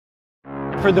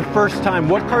for the first time,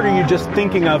 what card are you just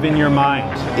thinking of in your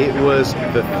mind? It was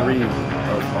the 3 of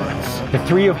hearts. The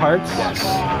 3 of hearts?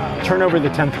 Yes. Turn over the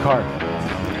 10th card.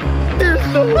 There's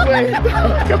no way.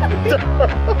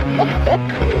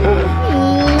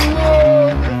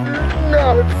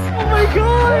 Nuts. Oh my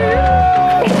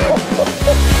god.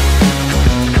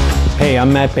 Hey,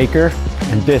 I'm Matt Baker,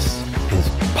 and this is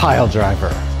Pile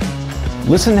Driver.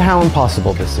 Listen to how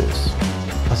impossible this is.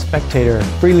 A spectator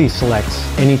freely selects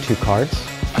any 2 cards.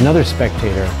 Another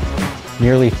spectator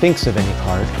merely thinks of any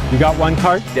card. You got 1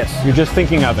 card? Yes. You're just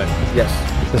thinking of it. Yes.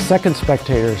 The second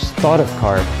spectator's thought of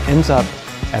card ends up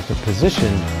at the position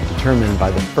determined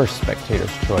by the first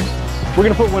spectator's choices. We're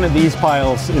going to put one of these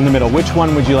piles in the middle. Which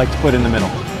one would you like to put in the middle?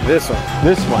 This one.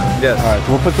 This one? Yes. All right,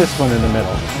 so we'll put this one in the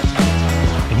middle.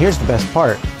 And here's the best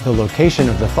part. The location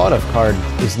of the thought of card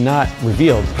is not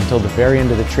revealed until the very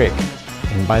end of the trick.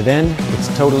 And by then, it's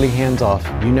totally hands-off.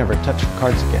 You never touch the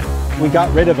cards again. We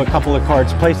got rid of a couple of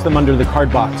cards, placed them under the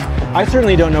card box. I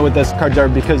certainly don't know what those cards are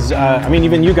because, I mean,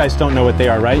 even you guys don't know what they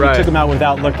are, right? Right. You took them out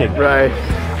without looking. Right.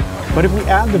 But if we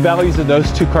add the values of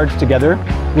those 2 cards together,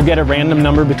 we'll get a random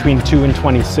number between 2 and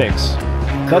 26.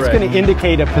 That's going to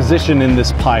indicate a position in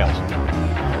this pile.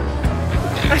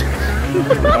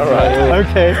 All right.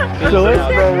 Okay, so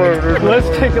let's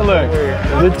take a look.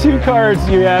 The 2 cards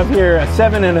you have here, a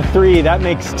 7 and a 3, that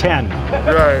makes 10.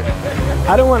 Right.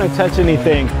 I don't want to touch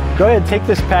anything. Go ahead, take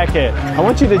this packet. I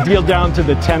want you to deal down to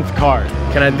the 10th card.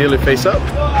 Can I deal it face up?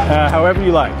 However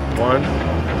you like. 1,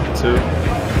 2,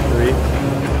 3,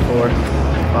 4,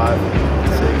 5,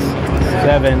 6,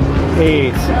 7,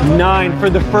 8, 9. For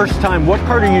the first time, what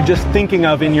card are you just thinking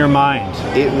of in your mind?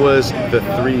 It was the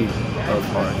 3 of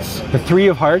hearts. The 3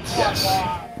 of hearts? Yes.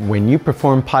 When you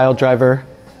perform Pile Driver,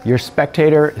 your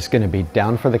spectator is going to be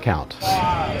down for the count.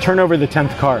 Turn over the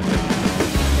 10th card.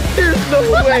 There's no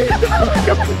way.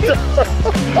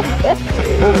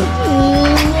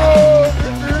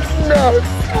 Nuts.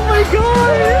 Oh my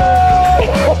god.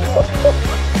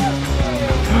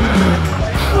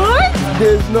 What?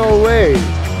 There's no way.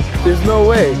 There's no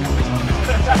way.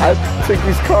 I took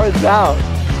these cards out.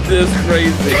 This is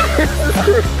crazy.